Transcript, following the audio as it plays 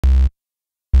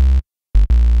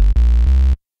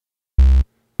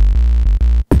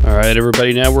Alright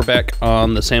everybody, now we're back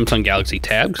on the Samsung Galaxy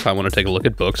Tab because I want to take a look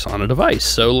at books on a device.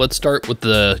 So let's start with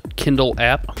the Kindle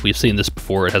app. We've seen this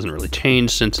before, it hasn't really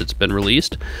changed since it's been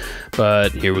released.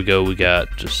 But here we go, we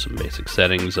got just some basic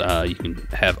settings. You can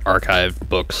have archived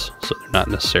books, so they're not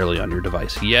necessarily on your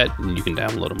device yet, and you can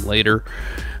download them later.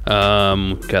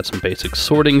 Got some basic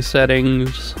sorting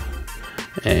settings.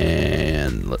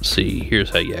 And let's see, here's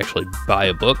how you actually buy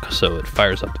a book. So it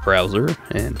fires up the browser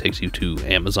and takes you to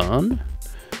Amazon.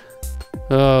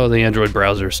 Oh, the Android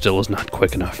browser still is not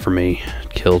quick enough for me.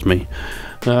 It kills me.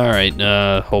 Alright,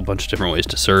 a whole bunch of different ways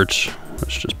to search.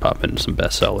 Let's just pop in some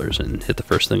bestsellers and hit the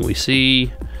first thing we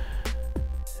see.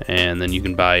 And then you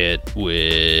can buy it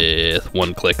with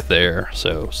one click there.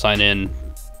 So sign in,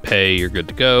 pay, you're good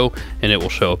to go, and it will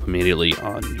show up immediately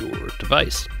on your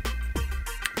device.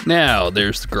 Now,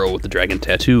 there's the girl with the dragon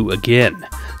tattoo again.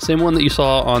 Same one that you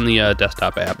saw on the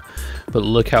desktop app, but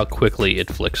look how quickly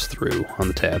it flicks through on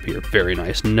the tab here. Very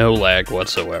nice, no lag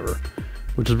whatsoever,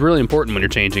 which is really important when you're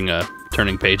changing,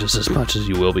 turning pages as much as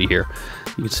you will be here.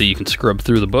 You can see you can scrub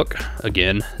through the book.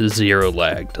 Again, zero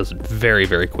lag, does it very,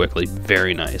 very quickly,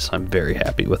 very nice. I'm very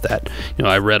happy with that. You know,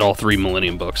 I read all 3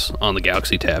 Millennium books on the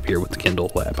Galaxy Tab here with the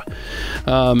Kindle app.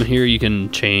 Here you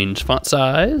can change font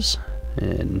size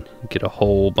and get a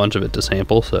whole bunch of it to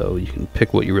sample, so you can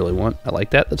pick what you really want. I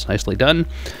like that, that's nicely done.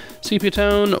 Sepia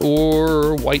tone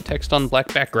or white text on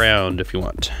black background if you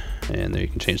want. And there you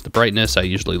can change the brightness. I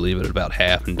usually leave it at about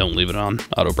half and don't leave it on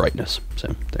auto brightness.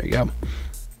 So there you go.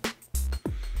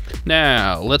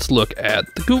 Now let's look at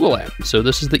the Google app. So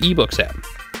this is the Ebooks app.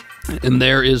 And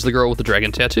there is the girl with the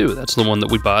dragon tattoo. That's the one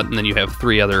that we bought, and then you have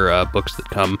 3 other books that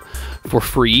come for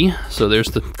free. So there's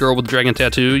the girl with the dragon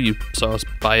tattoo. You saw us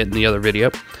buy it in the other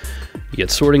video. You get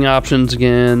sorting options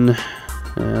again.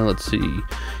 Let's see.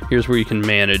 Here's where you can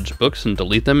manage books and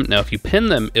delete them. Now, if you pin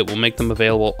them, it will make them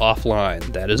available offline.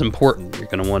 That is important. You're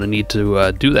going to want to need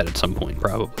to do that at some point,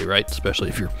 probably, right? Especially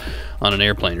if you're on an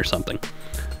airplane or something.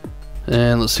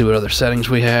 And let's see what other settings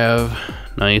we have.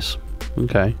 Nice.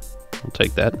 Okay. I'll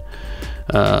take that.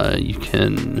 You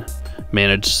can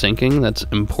manage syncing, that's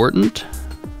important.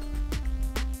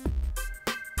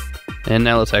 And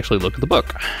now let's actually look at the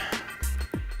book.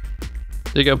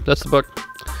 There you go, that's the book.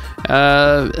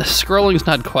 Scrolling is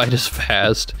not quite as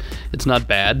fast. It's not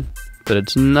bad, but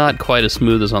it's not quite as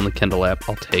smooth as on the Kindle app.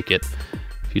 I'll take it.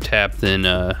 If you tap, then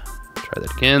try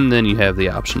that again, then you have the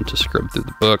option to scrub through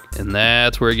the book, and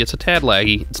that's where it gets a tad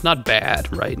laggy. It's not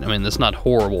bad, right? I mean, it's not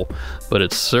horrible, but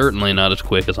it's certainly not as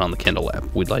quick as on the Kindle app.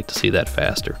 We'd like to see that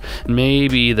faster.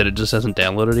 Maybe that it just hasn't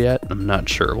downloaded yet. I'm not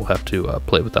sure. We'll have to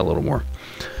play with that a little more.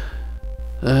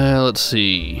 Let's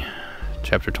see.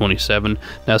 Chapter 27.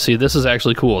 Now see, this is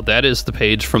actually cool. That is the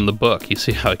page from the book. You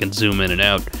see how I can zoom in and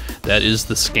out? That is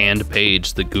the scanned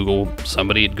page that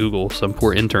somebody at Google, some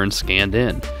poor intern scanned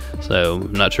in. So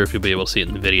I'm not sure if you'll be able to see it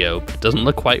in the video, but it doesn't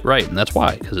look quite right, and that's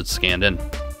why, because it's scanned in.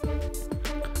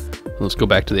 Let's go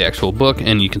back to the actual book,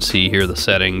 and you can see here the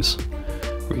settings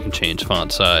where you can change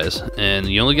font size, and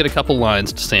you only get a couple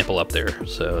lines to sample up there,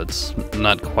 so it's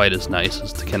not quite as nice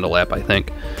as the Kindle app, I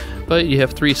think. But you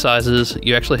have 3 sizes.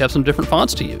 You actually have some different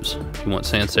fonts to use. If you want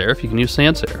sans serif, you can use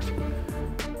sans serif.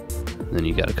 And then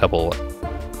you got a couple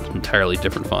entirely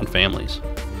different font families.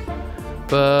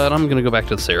 But I'm gonna go back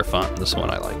to the serif font. This one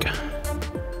I like.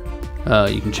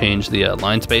 You can change the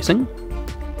line spacing.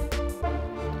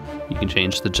 You can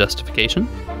change the justification.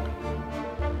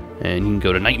 And you can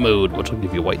go to night mode, which will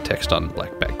give you white text on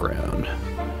black background.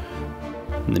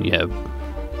 And then you have,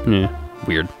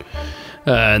 weird.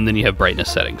 And then you have brightness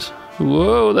settings.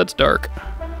 Whoa, that's dark.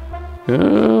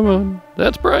 Come on,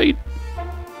 that's bright.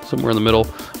 Somewhere in the middle,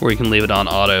 or you can leave it on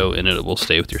auto and it will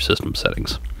stay with your system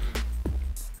settings.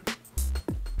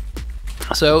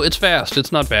 So it's fast,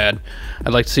 it's not bad.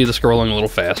 I'd like to see the scrolling a little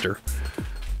faster.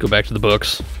 Go back to the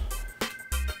books.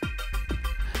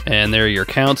 And there are your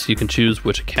accounts. You can choose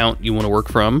which account you want to work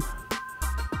from.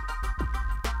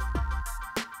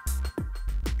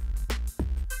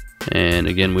 And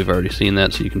again, we've already seen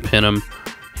that, so you can pin them.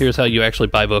 Here's how you actually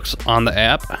buy books on the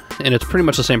app, and it's pretty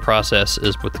much the same process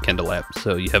as with the Kindle app.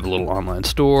 So you have a little online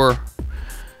store.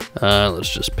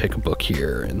 Let's just pick a book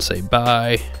here and say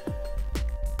buy.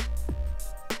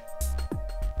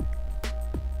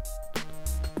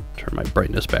 Turn my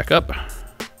brightness back up.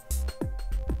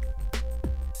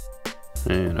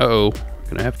 And we're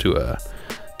gonna have to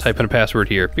type in a password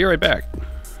here. Be right back.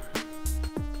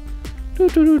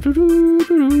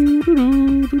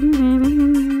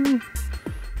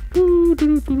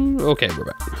 Okay, we're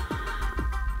back.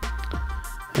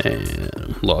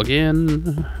 And log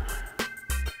in.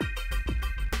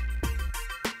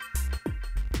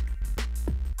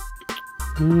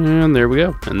 And there we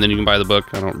go. And then you can buy the book.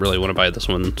 I don't really want to buy this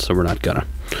one, so we're not gonna.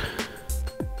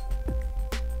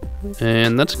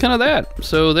 And that's kind of that.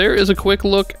 So there is a quick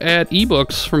look at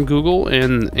ebooks from Google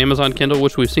and Amazon Kindle,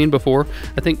 which we've seen before.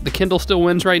 I think the Kindle still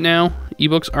wins right now.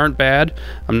 Ebooks aren't bad.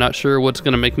 I'm not sure what's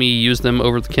going to make me use them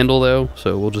over the Kindle, though,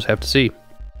 so we'll just have to see.